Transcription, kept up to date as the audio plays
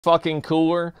fucking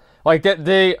cooler. Like,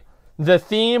 the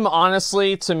theme,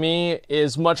 honestly, to me,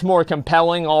 is much more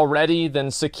compelling already than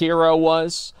Sekiro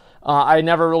was. I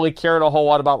never really cared a whole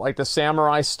lot about, like, the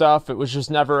samurai stuff. It was just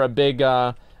never a big,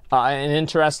 an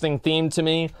interesting theme to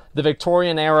me. The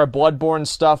Victorian-era Bloodborne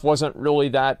stuff wasn't really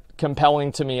that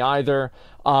compelling to me either.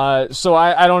 So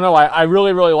I don't know. I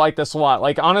really, really like this a lot.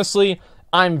 Like, honestly,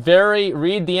 read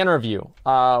the interview.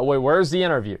 Wait, where's the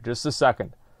interview? Just a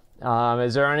second.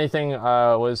 Is there anything,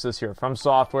 what is this here? From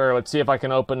Software. Let's see if I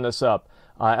can open this up.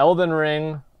 Elden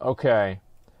Ring. Okay.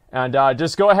 And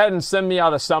just go ahead and send me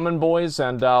out a summon, boys,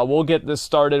 and we'll get this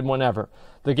started whenever.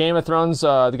 The Game of Thrones,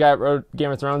 the guy that wrote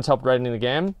Game of Thrones helped writing the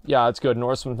game. Yeah, it's good.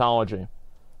 Norse mythology.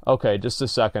 Okay, just a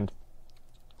second.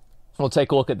 We'll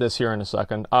take a look at this here in a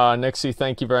second. Nixie,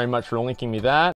 thank you very much for linking me that.